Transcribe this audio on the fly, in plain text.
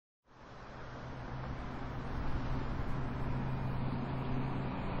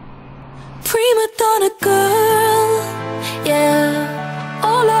prima donna girl, yeah.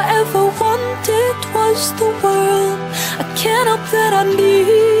 All I ever wanted was the world. I can't help that I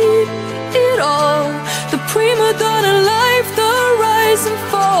need it all. The prima donna life, the rise and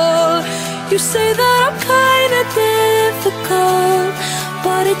fall. You say that I'm kinda difficult,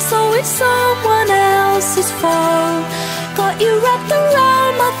 but it's always someone else's fault. Got you wrapped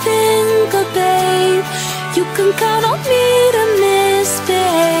around my finger, babe. You can count on me to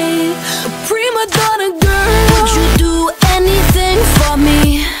misbehave. A prima donna girl. Would you do anything for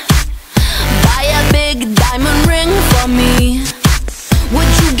me? Buy a big diamond ring for me?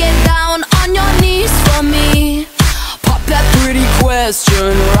 Would you get down on your knees for me? Pop that pretty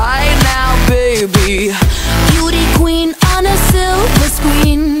question right now, baby. Beauty queen on a silver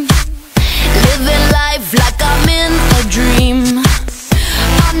screen, living life like I'm in a dream.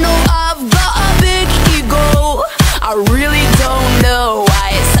 I know I've got a big ego, I really don't know why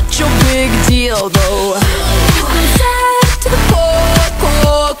it's such a big deal though. I'm sad to the core,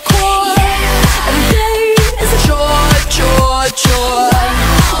 core, core, yeah. Every day is a chore, chore, chore.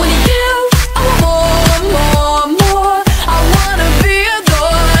 When you give, I want more, more, more. I wanna be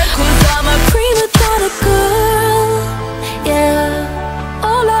adored, 'cause I'm a prima donna girl, yeah.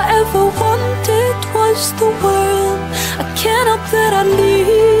 All I ever wanted was the world. I can't help that I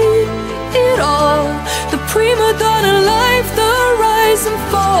need it all. The prima donna life, the rise and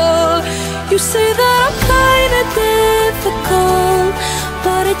fall. You say that I'm kinda difficult,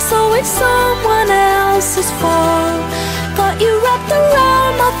 but it's always someone else's fault. Got you wrapped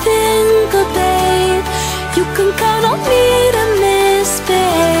around my finger, babe. You can count on me to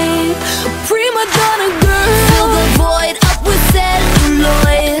misbehave. A prima donna girl. Fill the void up with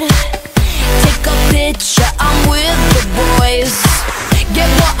celluloid. Take a picture, I'm with the boys. Get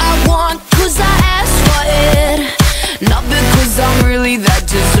what I want, 'cause I asked for it, not because I'm really that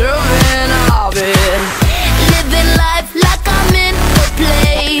deserving of it. Living life like I'm in a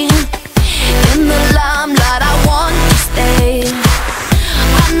play, in the limelight I want to stay.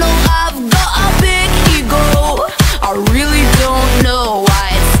 I know I've got a big ego, I really don't know why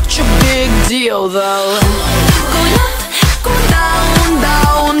it's such a big deal though. Going up, going down,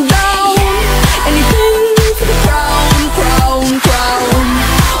 down, down, anything for the crown, crown, crown.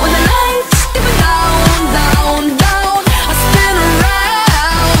 When the night's dipping down, down, down, I spin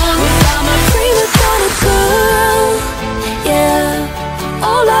around, 'cause I'm a prima donna girl, yeah.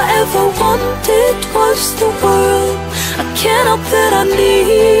 All I ever wanted was the world. I can't help that I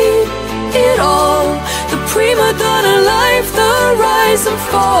need it all. The prima donna life, the rise and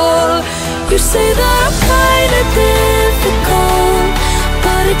fall. You say that I'm kinda difficult,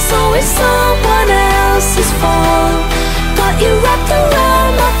 but it's always someone else's fault. Got you wrapped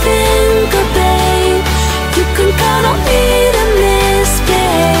around my finger, babe. You can count on me to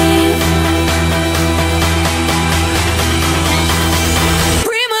misbehave.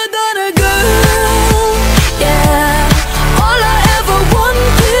 Prima donna girl, yeah. All I ever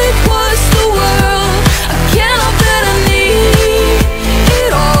wanted was the world. I can't help that I need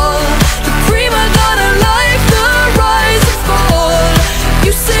it all. The prima donna life, the rise and fall.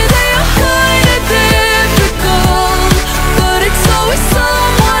 You say they are kinda difficult, but it's always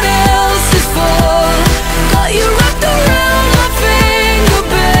someone else's fault. Got you wrapped around my finger,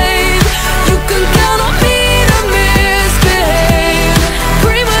 babe. You can count on me to misbehave.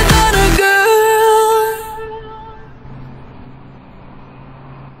 Prima donna girl.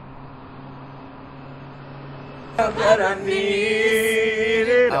 That I need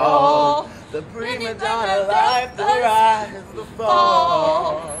it all. The prima donna life, the rise, the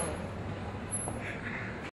fall.